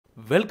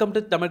Welcome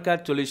to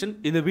AutoCAD Solution.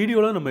 In the video,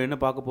 we will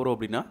talk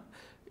about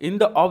in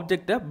the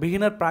object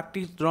beginner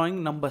practice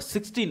drawing number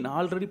 16.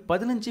 Already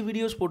 15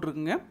 videos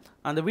போட்டுருக்கீங்க.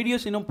 அந்த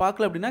videos இன்னும்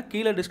பார்க்கல அப்படினா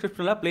கீழ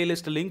descriptionல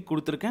playlist link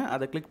கொடுத்திருக்கேன்.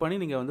 அதை click பண்ணி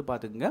நீங்க வந்து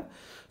பாத்துக்கங்க.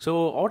 So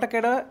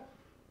AutoCAD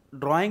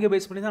drawing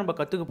பேஸ் பண்ணி தான் நம்ம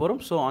கத்துக்க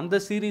போறோம். So அந்த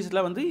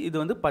சீரிஸ்ல வந்து இது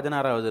வந்து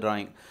 16வது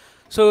drawing.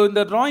 So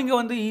இந்த drawing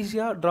வந்து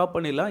ஈஸியா டிரா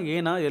பண்ணிடலாம்.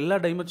 ஏனா எல்லா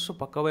டைமென்ஷன்ஸும்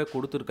பக்காவா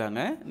கொடுத்திருக்காங்க.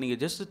 நீங்க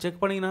ஜஸ்ட் செக்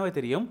பண்ணீங்கனாவே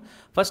தெரியும்.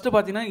 ஃபர்ஸ்ட்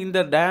பாத்தீங்கன்னா இந்த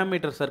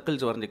diameter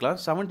circles வரைஞ்சிக்கலாம்.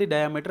 70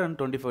 diameter and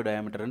 25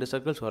 diameter ரெண்டு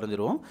சர்க்கிள்ஸ்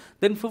வரைஞ்சிருவோம்.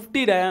 தென்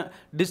 50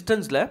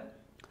 டிஸ்டன்ஸ்ல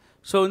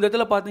சோ இந்த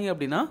இடத்துல பாத்தீங்க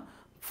அப்படினா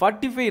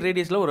 45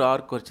 ரேடியஸ்ல ஒரு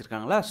ஆர்க்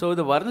வச்சிருக்காங்களா. சோ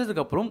இது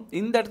வரைஞ்சதுக்கு அப்புறம்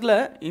இந்த இடத்துல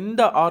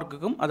இந்த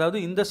ஆர்க்குக்கும் அதாவது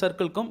இந்த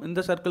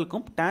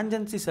சர்க்கிள்க்கும்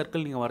டான்ஜென்சி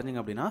சர்க்கிள் நீங்க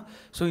வரைஞ்சீங்க அப்படினா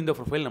சோ இந்த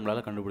ப்ரொஃபைல்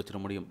நம்மளால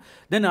கண்டுபிடிச்சிர முடியும்.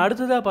 தென்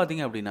அடுத்ததா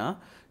பாத்தீங்க அப்படினா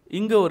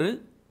இங்க ஒரு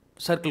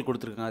சர்க்கிள்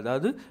கொடுத்திருக்காங்க.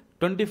 அதாவது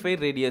 25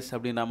 ரேடியஸ்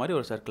அப்படின்ற மாதிரி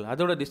ஒரு சர்க்கிள்.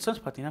 அதோட டிஸ்டன்ஸ்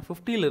பாத்தீங்கன்னா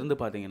 50 ல இருந்து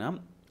பாத்தீங்கன்னா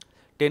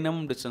 10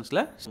 mm டிஸ்டன்ஸ்ல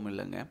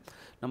இல்லங்க.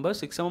 நம்ம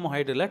 6 mm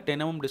ஹைட்ல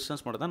 10 mm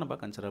டிஸ்டன்ஸ் மட்டும் தான் நம்ம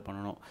கன்சிடர்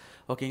பண்ணனும்.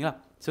 ஓகேங்களா?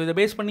 சோ இத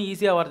பேஸ் பண்ணி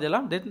ஈஸியா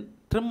வரையலாம். தென்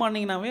ட்ரிம்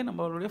பண்ணீங்கனாவே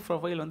நம்மளுடைய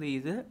ப்ரொஃபைல் வந்து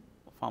ஈஸியா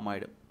ஃபார்ம்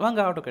ஆயிடும்.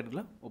 வாங்க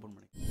AutoCADல ஓபன்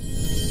பண்ணி.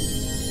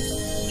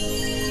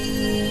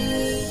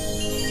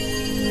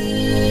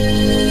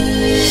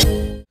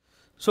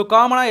 சோ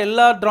காமனா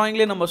எல்லா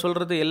டிராயிங்லயும் நம்ம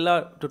சொல்றது எல்லா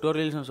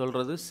டுட்டோரியல்ஸும்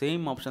சொல்றது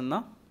சேம் ஆப்ஷன்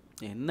தான்.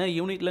 என்ன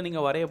யூனிட்ல நீங்க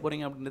வரைய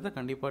போறீங்க அப்படின்றத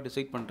கண்டிப்பா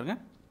டிசைட் பண்ணுங்க.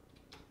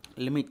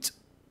 Limits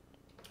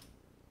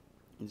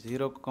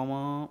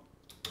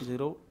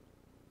 0,0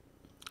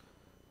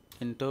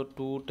 enter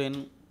 210,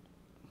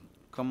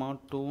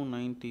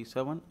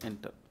 297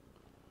 enter.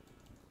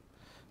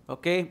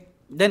 ஓகே,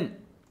 தென்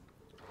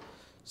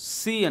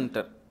C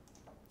enter.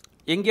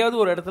 எங்கயாவது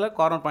ஒரு இடத்துல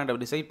கார்னர்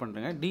பாயிண்ட் டிசைட்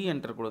பண்ணுங்க. D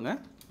enter கொடுங்க.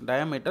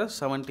 diameter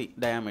 70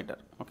 diameter.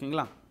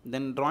 ஓகேங்களா?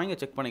 தென் drawing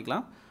செக்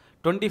பண்ணிக்கலாம்.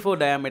 24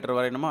 diameter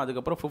வரையணுமா, அதுக்கு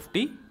அப்புறம்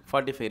 50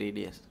 45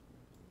 radius.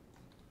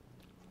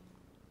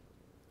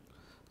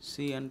 C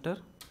enter.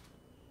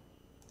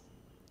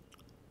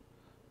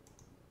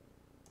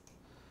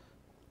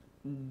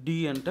 D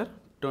enter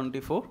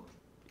 24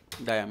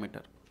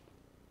 diameter.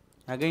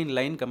 Again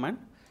line command.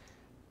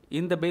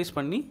 இந்த பேஸ்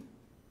பண்ணி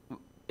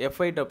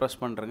F8 press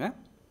பண்றேங்க.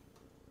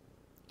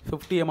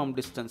 50 mm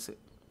distance.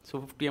 So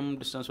 50 mm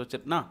distance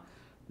வச்சிட்டனா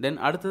then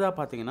அடுத்ததா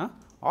பாத்தீங்கன்னா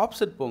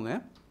ஆஃப்செட் போங்க.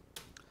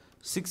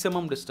 6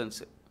 mm distance.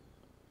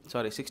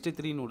 Sorry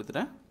 63 னு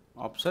கொடுத்துறேன்.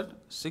 Offset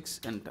 6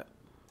 enter.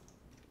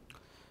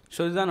 சோ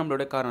இதுதான்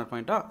நம்மளோட கார்னர்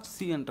பாயிண்டா.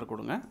 C enter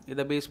கொடுங்க.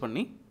 இத பேஸ்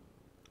பண்ணி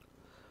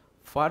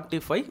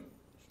 45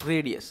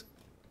 ரேடியஸ்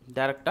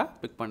டைரக்ட்டா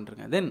பிக்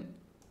பண்றேங்க. தென்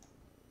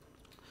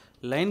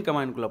லைன்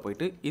கமாண்ட் குள்ள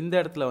போய்ட்டு இந்த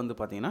இடத்துல வந்து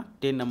பாத்தீங்கன்னா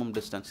 10 mm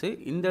டிஸ்டன்ஸ்.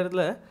 இந்த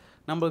இடத்துல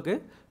நமக்கு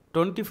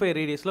 25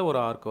 ரேடியஸ்ல ஒரு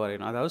ஆர்க்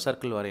வரையணும். அதாவது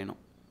சர்க்கிள் வரையணும்.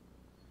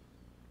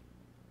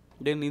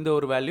 தென் இந்த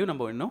ஒரு வேல்யூ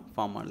நம்ம இன்னும்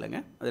ஃபார்ம் பண்ணலங்க.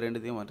 அது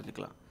ரெண்டுத்தையும்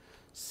வரைஞ்சிக்கலாம்.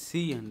 C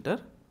enter.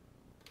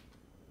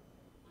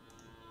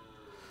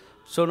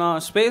 ஸோ நான்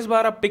ஸ்பேஸ்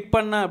பாரை பிக்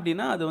பண்ண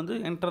அப்படின்னா அது வந்து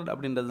என்டர்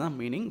அப்படின்றது தான்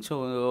மீனிங். ஸோ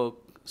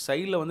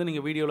சைடில் வந்து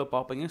நீங்கள் வீடியோவில்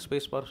பார்ப்பீங்க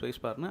ஸ்பேஸ்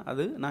பார்னு,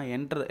 அது நான்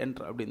என்டர்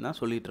அப்படின்னு தான்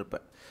சொல்லிட்டு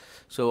இருப்பேன்.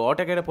 ஸோ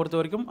AutoCAD பொறுத்த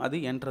வரைக்கும் அது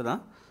என்டர்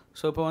தான்.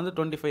 ஸோ இப்போ வந்து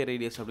 25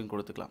 ரேடியஸ் அப்படின்னு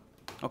கொடுத்துக்கலாம்.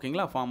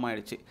 ஓகேங்களா? ஃபார்ம்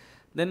ஆகிடுச்சு.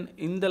 தென்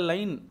இந்த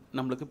லைன்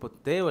நம்மளுக்கு இப்போ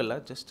தேவையில்லை.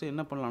 ஜஸ்ட்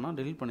என்ன பண்ணலாம்னா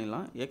டெலிட்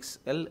பண்ணிடலாம்.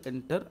 XL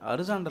என்டர்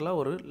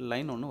ஹரிசாண்டலாக ஒரு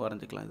லைன் ஒன்று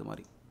வரைஞ்சிக்கலாம். இது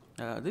மாதிரி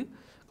அதாவது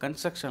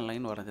கன்ஸ்ட்ரக்ஷன்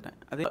லைன் வரைஞ்சிட்டேன்.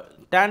 அது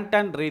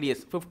tan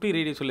radius 50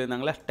 radius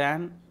சொல்லியிருந்தாங்களா.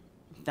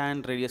 tan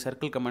radius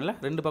circle கமெண்டில்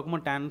ரெண்டு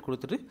பக்கமும் tan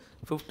கொடுத்துட்டு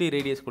 50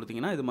 ரேடியஸ்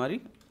கொடுத்தீங்கன்னா இது மாதிரி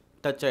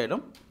டச்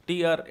ஆகிடும்.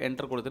 TR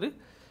என்டர் கொடுத்துட்டு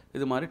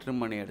இது மாதிரி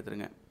ட்ரிம் பண்ணி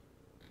எடுத்துருங்க.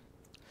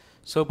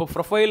 ஸோ இப்போ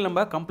ப்ரொஃபைல்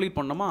நம்ம கம்ப்ளீட்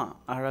பண்ணோமா,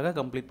 அழகாக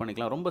கம்ப்ளீட்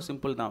பண்ணிக்கலாம். ரொம்ப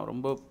சிம்பிள் தான்,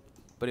 ரொம்ப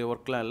பெரிய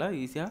ஒர்க்லாம் இல்லை,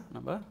 ஈஸியாக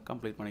நம்ம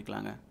கம்ப்ளீட்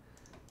பண்ணிக்கலாங்க.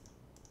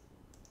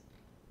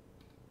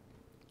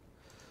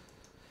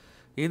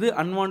 எது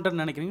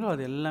அன்வான்ட் நினைக்கிறீங்களோ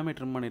அது எல்லாமே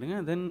ட்ரிம் பண்ணிடுங்க.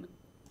 தென்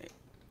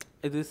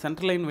இது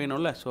சென்டர் லைன்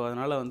வேணும்ல, ஸோ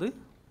அதனால் வந்து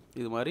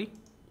இது மாதிரி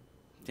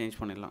சேஞ்ச்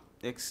பண்ணிடலாம்.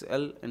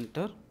 XL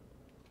enter.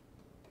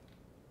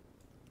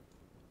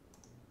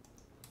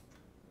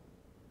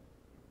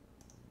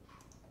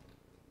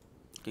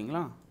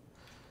 ஓகேங்களா?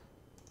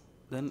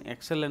 தென்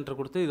XL என்டர்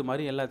கொடுத்து இது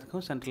மாதிரி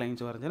எல்லாத்துக்கும் சென்டர்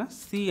லைன்ஸ் வரைஞ்சினா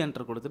C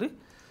என்டர் கொடுத்துட்டு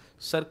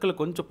சர்க்கிளை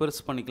கொஞ்சம்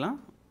பெருசு பண்ணிக்கலாம்.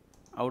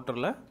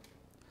 அவுட்டரில்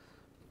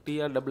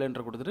TR டபுள்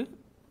என்டர் கொடுத்துட்டு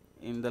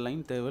இந்த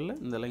லைன் தேவையில்லை,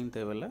 இந்த லைன்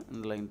தேவையில்லை,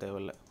 இந்த லைன்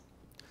தேவையில்லை.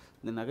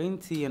 தென்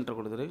அகைன் C என்டர்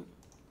கொடுத்துட்டு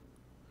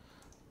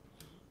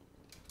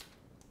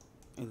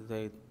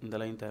இந்த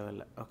லைன்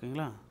தேவையில்லை.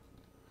 ஓகேங்களா?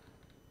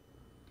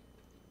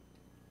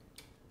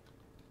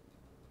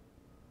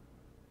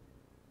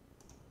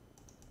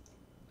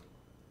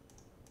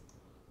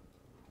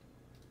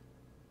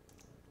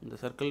 இந்த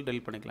சர்க்கிள்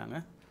டெலிட் பண்ணிக்கலாங்க.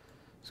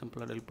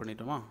 சிம்பிளாக டெலிட்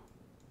பண்ணிட்டோமா?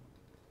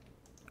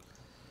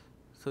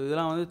 ஸோ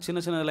இதெல்லாம் வந்து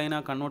சின்ன சின்ன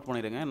லைனாக கன்வெர்ட்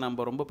பண்ணிடுங்க.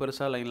 நம்ம ரொம்ப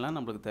பெருசாக லைன்லாம்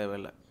நம்மளுக்கு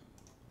தேவையில்லை.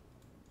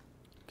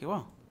 ஓகேவா?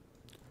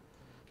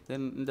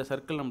 தென் இந்த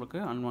சர்க்கிள் நம்மளுக்கு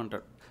அன்வான்ட்.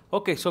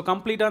 ஓகே, ஸோ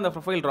கம்ப்ளீட்டாக அந்த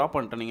ப்ரொஃபைல் ட்ரா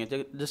பண்ணிட்டேன்.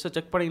 நீங்கள் ஜஸ்ட்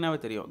செக் பண்ணிங்கனாவே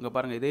தெரியும். இங்கே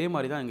பாருங்கள், இதே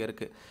மாதிரி தான் இங்கே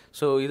இருக்குது.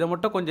 ஸோ இதை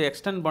மட்டும் கொஞ்சம்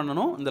எக்ஸ்டெண்ட்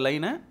பண்ணணும். இந்த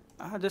லைனை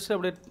ஜஸ்ட்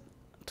அப்படியே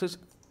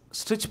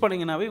ஸ்டிச்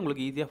பண்ணிங்கனாவே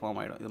உங்களுக்கு ஈஸியாக ஃபார்ம்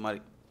ஆகிடும். இது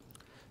மாதிரி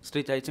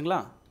ஸ்டிச்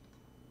ஆயிடுச்சுங்களா?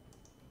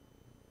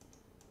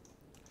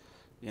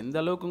 எந்த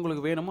அளவுக்கு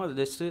உங்களுக்கு வேணுமோ அது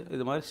ஜஸ்ட்டு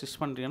இது மாதிரி ஸ்டிச்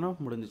பண்ணுறீங்கன்னா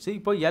முடிஞ்சிச்சு.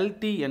 இப்போ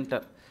எல்டி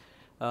என்டர்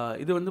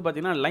இது வந்து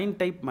பார்த்திங்கன்னா லைன்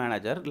டைப்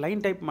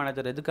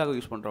மேனேஜர் எதுக்காக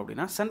யூஸ் பண்ணுறோம்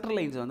அப்படின்னா சென்ட்ரல்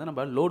லைன்ஸ் வந்து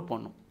நம்ம லோட்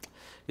பண்ணணும்.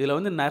 இதில்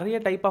வந்து நிறைய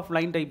டைப் ஆஃப்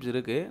லைன் டைப்ஸ்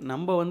இருக்குது.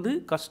 நம்ம வந்து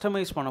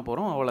கஸ்டமைஸ் பண்ண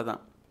போகிறோம்,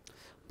 அவ்வளோதான்.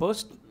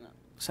 ஃபர்ஸ்ட்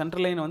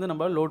சென்ட்ரல் லைனை வந்து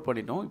நம்ம லோட்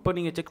பண்ணிட்டோம். இப்போ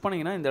நீங்கள் செக்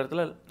பண்ணிங்கன்னா இந்த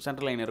இடத்துல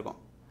சென்ட்ரல் லைன் இருக்கும்.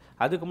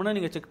 அதுக்கு முன்னாடி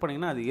நீங்கள் செக்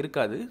பண்ணிங்கன்னா அது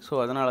இருக்காது. ஸோ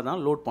அதனால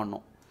தான் லோட்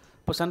பண்ணோம்.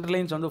 இப்போ சென்ட்ரல்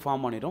லைன்ஸ் வந்து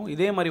ஃபார்ம் பண்ணிடும்.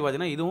 இதே மாதிரி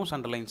பார்த்தீங்கன்னா இதுவும்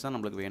சென்ட்ரல் லைன்ஸ் தான்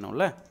நம்மளுக்கு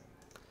வேணும்ல.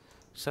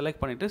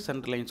 செலக்ட் பண்ணிவிட்டு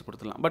சென்ட்ரல் லைன்ஸ்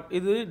கொடுத்துடலாம். பட்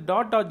இது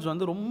டாட்ஸ்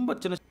வந்து ரொம்ப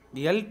சின்ன.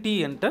 எல்டி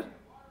என்டர்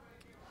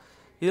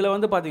இதில்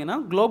வந்து பார்த்தீங்கன்னா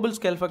global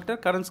scale factor,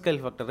 current scale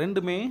factor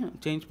ரெண்டுமே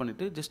சேஞ்ச்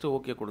பண்ணிவிட்டு ஜஸ்ட்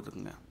ஓகே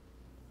கொடுத்துக்குங்க.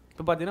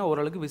 இப்போ பார்த்தீங்கன்னா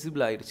ஓரளவுக்கு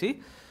விசிபிள் ஆகிடுச்சு.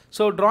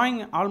 ஸோ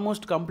ட்ராயிங்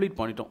ஆல்மோஸ்ட் கம்ப்ளீட்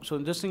பண்ணிட்டோம். ஸோ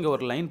ஜஸ்ட் இங்கே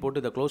ஒரு லைன்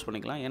போட்டு இதை க்ளோஸ்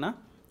பண்ணிக்கலாம். ஏன்னா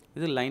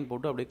இது லைன்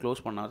போட்டு அப்படியே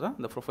க்ளோஸ் பண்ணால் தான்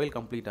இந்த ப்ரொஃபைல்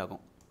கம்ப்ளீட்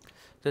ஆகும்.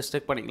 ஜஸ்ட்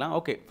செக் பண்ணிக்கலாம்.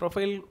 ஓகே,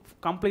 ப்ரொஃபைல்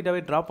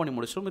கம்ப்ளீட்டாகவே ட்ரா பண்ணி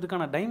முடிச்சிடும்.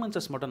 இதுக்கான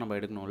டைமென்ஷன்ஸ் மட்டும் நம்ம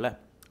எடுக்கணும்ல.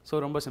 ஸோ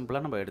ரொம்ப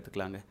சிம்பிளாக நம்ம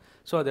எடுத்துக்கலாங்க.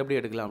 ஸோ அது எப்படி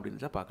எடுக்கலாம்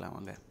அப்படின்னு பார்க்கலாம்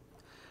வாங்க.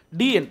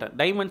 D enter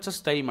dimension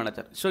style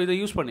manager. So இதை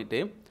யூஸ்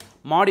பண்ணிவிட்டு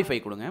மாடிஃபை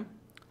கொடுங்க.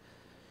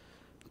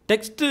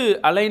 டெக்ஸ்ட்டு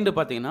அலைன்டு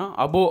பார்த்தீங்கன்னா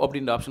அபோ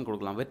அப்படின்ற ஆப்ஷன்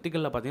கொடுக்கலாம்.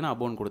 வெர்டிக்கலில் பார்த்தீங்கன்னா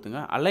அபோன்னு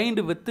கொடுத்துங்க.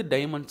 அலைன்டு வித்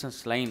டைமென்ஷன்ஸ்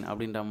லைன்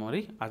அப்படின்ற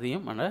மாதிரி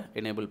அதையும் நம்ம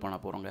எனேபிள் பண்ண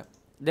போகிறோங்க.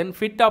 தென்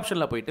ஃபிட்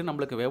ஆப்ஷனில் போய்ட்டு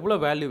நம்மளுக்கு எவ்வளோ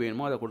வேல்யூ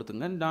வேணுமோ அதை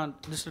கொடுத்துங்க. நான்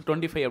ஜஸ்ட்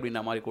 25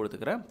 அப்படின்ற மாதிரி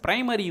கொடுத்துக்கிறேன்.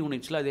 ப்ரைமரி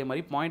யூனிட்ஸில் அதே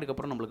மாதிரி பாயிண்ட்டுக்கு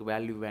அப்புறம் நம்மளுக்கு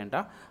வேல்யூ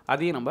வேண்டாம்.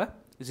 அதையும் நம்ம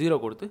 0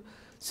 கொடுத்து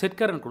செட்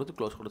கரண்ட் கொடுத்து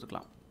க்ளோஸ்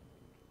கொடுத்துக்கலாம்.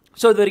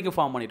 ஸோ இது வரைக்கும்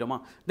ஃபார்ம் பண்ணிட்டோமா.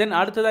 தென்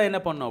அடுத்ததாக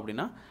என்ன பண்ணோம்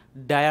அப்படின்னா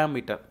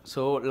டயாமீட்டர்.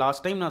 ஸோ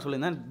லாஸ்ட் டைம் நான்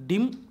சொல்லியிருந்தேன்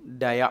டிம்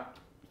டயா,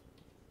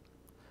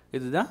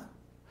 இதுதான்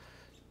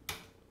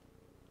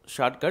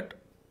shortcut,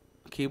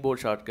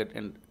 keyboard shortcut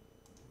and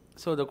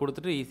so இதை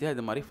கொடுத்துட்டு ஈஸியாக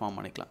இது மாதிரி ஃபார்ம்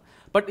பண்ணிக்கலாம்.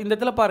 பட் இந்த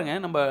இடத்துல பாருங்கள்,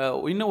 நம்ம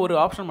இன்னும் ஒரு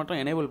ஆப்ஷன் மட்டும்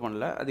எனேபிள்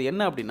பண்ணல. அது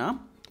என்ன அப்படின்னா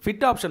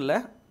ஃபிட் ஆப்ஷனில்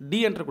டி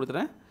என்டர்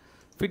கொடுத்துறேன்.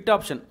 ஃபிட்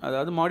ஆப்ஷன்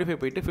அதாவது மாடிஃபை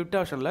போயிட்டு ஃபிட்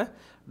ஆப்ஷனில்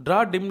draw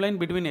dim line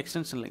between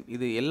extension line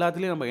இது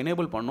எல்லாத்துலேயும் நம்ம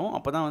எனேபிள் பண்ணோம்.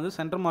 அப்போ தான் வந்து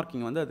சென்டர்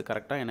மார்க்கிங் வந்து அது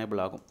கரெக்டாக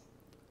எனேபிள் ஆகும்,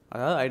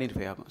 அதாவது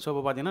ஐடென்டிஃபை ஆகும். ஸோ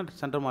இப்போ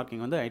பார்த்தீங்கன்னா சென்டர்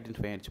மார்க்கிங் வந்து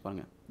ஐடென்டிஃபை ஆகிடுச்சு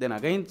பாருங்கள். Then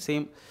again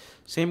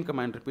same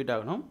command repeat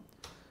ஆகணும்.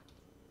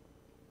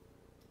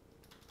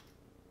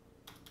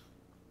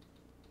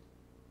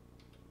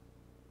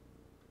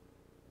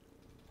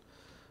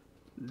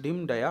 dim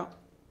dia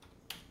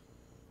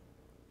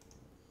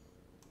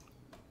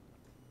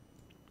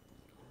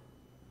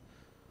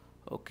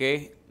okay.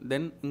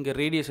 தென் இங்கே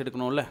ரேடியஸ்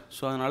எடுக்கணும்ல.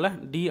 ஸோ அதனால்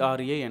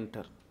DRA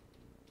என்டர்.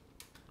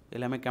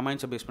 எல்லாமே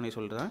கமாண்ட்ஸை பேஸ் பண்ணி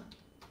சொல்கிறேன்.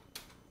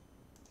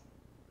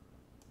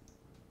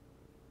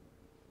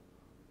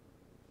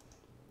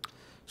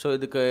 ஸோ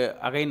இதுக்கு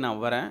அகைன்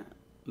நான் வரேன்.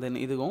 தென்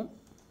இதுவும்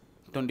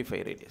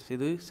 25 ரேடியஸ்.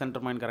 இது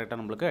சென்டர் பாயிண்ட் கரெக்டாக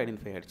நம்மளுக்கு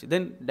ஐடென்டிஃபை ஆகிடுச்சு.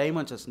 தென்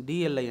டைமென்ஷன்ஸ்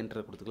DLI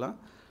என்டர் கொடுத்துக்கலாம்.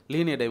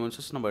 லீனியர்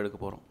டைமென்ஷன்ஸ் நம்ம எடுக்க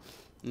போகிறோம்.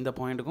 இந்த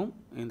பாயிண்ட்டுக்கும்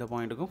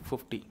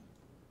 50.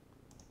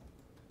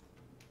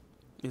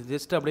 இது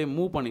ஜஸ்ட் அப்படியே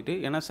மூவ் பண்ணிவிட்டு,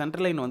 ஏன்னா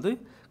சென்ட்ரல் லைன் வந்து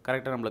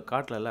கரெக்டாக நம்மளுக்கு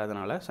காட்டல,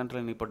 அதனால் சென்ட்ரல்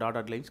லைன் இப்போ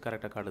டாட் லைன்ஸ்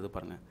கரெக்டாக காட்டுது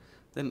பாருங்கள்.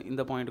 தென்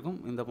இந்த பாயிண்ட்டுக்கும்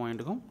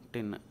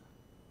 10.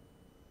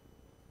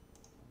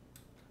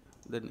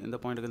 தென் இந்த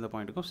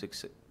பாயிண்ட்டுக்கும்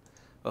 6.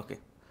 ஓகே,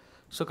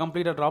 ஸோ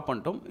கம்ப்ளீட்டாக ட்ரா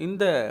பண்ணிட்டோம்.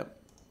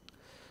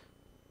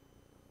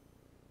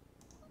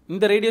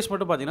 இந்த ரேடியஸ்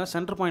மட்டும் பார்த்தீங்கன்னா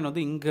சென்டர் பாயிண்ட்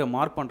வந்து இங்கே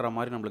மார்க் பண்ணுற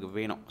மாதிரி நம்மளுக்கு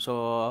வேணும். ஸோ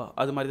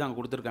அது மாதிரி தான் அங்கே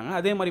கொடுத்துருக்காங்க.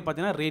 அதே மாதிரி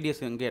பார்த்தீங்கன்னா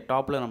ரேடியஸ் இங்கே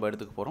டாப்பில் நம்ம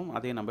எடுத்துக்க போகிறோம்.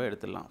 அதே நம்ம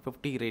எடுத்துடலாம்.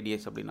 50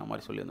 ரேடியஸ் அப்படின்ற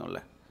மாதிரி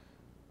சொல்லியிருந்தோம்ல.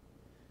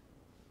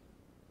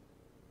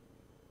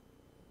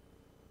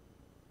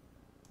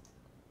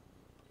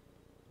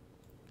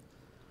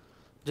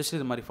 ஜஸ்ட்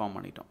இது மாதிரி ஃபார்ம்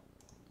பண்ணிட்டோம்.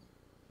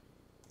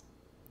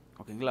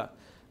 ஓகேங்களா.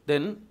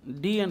 தென்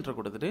டி என்டர்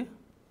கொடுத்துட்டு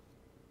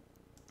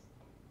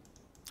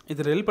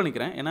இது ரெல்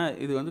பண்ணிக்கிறேன். ஏன்னா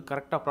இது வந்து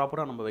கரெக்டாக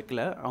ப்ராப்பராக நம்ம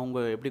வைக்கல, அவங்க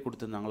எப்படி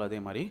கொடுத்துருந்தாங்களோ அதே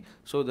மாதிரி.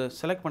 ஸோ இதை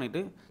செலக்ட்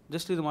பண்ணிவிட்டு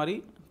ஜஸ்ட் இது மாதிரி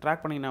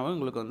ட்ராக் பண்ணிங்கனாவே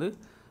உங்களுக்கு வந்து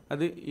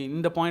அது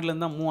இந்த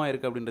பாயிண்ட்லேருந்து தான் மூவ்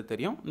ஆயிருக்கு அப்படின்றது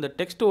தெரியும். இந்த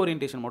டெக்ஸ்ட்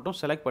ஓரியன்டேஷன் மட்டும்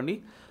செலக்ட் பண்ணி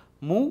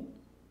மூவ்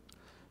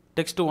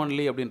டெக்ஸ்ட்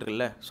ஒன்லி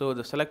அப்படின்றதில்ல. ஸோ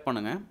இதை செலக்ட்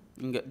பண்ணுங்கள்.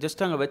 இங்கே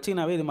ஜஸ்ட் அங்கே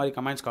வச்சிங்கனாவே இது மாதிரி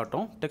கமெண்ட்ஸ்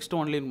காட்டும். டெக்ஸ்ட்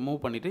ஒன்லி மூவ்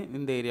பண்ணிவிட்டு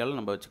இந்த ஏரியாவில்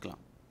நம்ம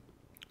வச்சுக்கலாம்.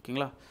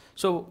 ஓகேங்களா.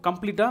 ஸோ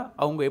கம்ப்ளீட்டாக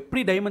அவங்க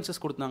எப்படி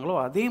டைமென்ஷன்ஸ் கொடுத்தாங்களோ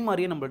அதே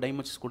மாதிரியே நம்ம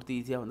டைமென்ஷன்ஸ் கொடுத்து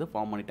ஈஸியாக வந்து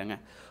ஃபார்ம் பண்ணிட்டாங்க.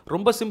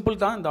 ரொம்ப சிம்பிள்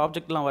தான் இந்த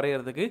ஆப்ஜெக்ட்லாம்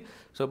வரைகிறதுக்கு.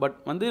 ஸோ பட்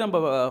வந்து நம்ம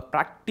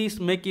practice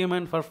make you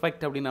man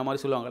perfect அப்படின்ற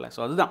மாதிரி சொல்லுவாங்கள்ல.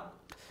 ஸோ அதுதான்,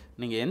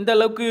 நீங்கள் எந்த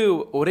அளவுக்கு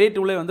ஒரே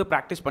டூலே வந்து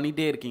ப்ராக்டிஸ்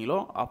பண்ணிகிட்டே இருக்கீங்களோ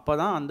அப்போ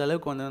தான் அந்த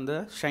அளவுக்கு வந்து அந்த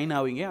ஷைன்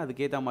ஆவீங்க.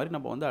 அதுக்கேற்ற மாதிரி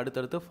நம்ம வந்து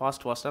அடுத்தடுத்து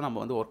ஃபாஸ்ட்டாக நம்ம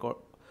வந்து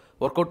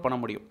ஒர்க் அவுட் பண்ண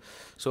முடியும்.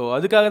 ஸோ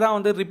அதுக்காக தான்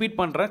வந்து ரிப்பீட்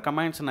பண்ணுறேன்.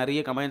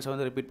 நிறைய கமெண்ட்ஸ்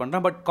வந்து ரிப்பீட்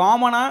பண்ணுறேன். பட்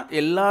காமனாக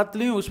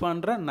எல்லாத்துலேயும் யூஸ்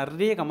பண்ணுற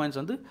நிறைய கமெண்ட்ஸ்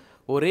வந்து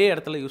ஒரே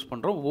இடத்துல யூஸ்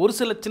பண்ணுறோம். ஒரு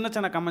சில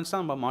சின்ன கமெண்ட்ஸ்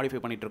தான் நம்ம மாடிஃபை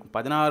பண்ணிகிட்ருக்கோம்.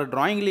 16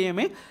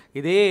 ட்ராயிங்லேயுமே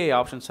இதே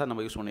ஆப்ஷன்ஸ் தான்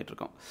நம்ம யூஸ்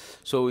பண்ணிகிட்ருக்கோம்.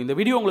 ஸோ இந்த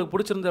வீடியோ உங்களுக்கு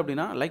பிடிச்சிருந்து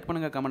அப்படின்னா லைக்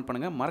பண்ணுங்கள், கமெண்ட்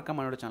பண்ணுங்கள்,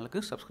 மறக்காம என்னோட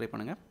சேனலுக்கு சப்ஸ்கிரைப்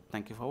பண்ணுங்கள்.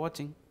 தேங்க்யூ ஃபார்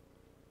வாட்சிங்.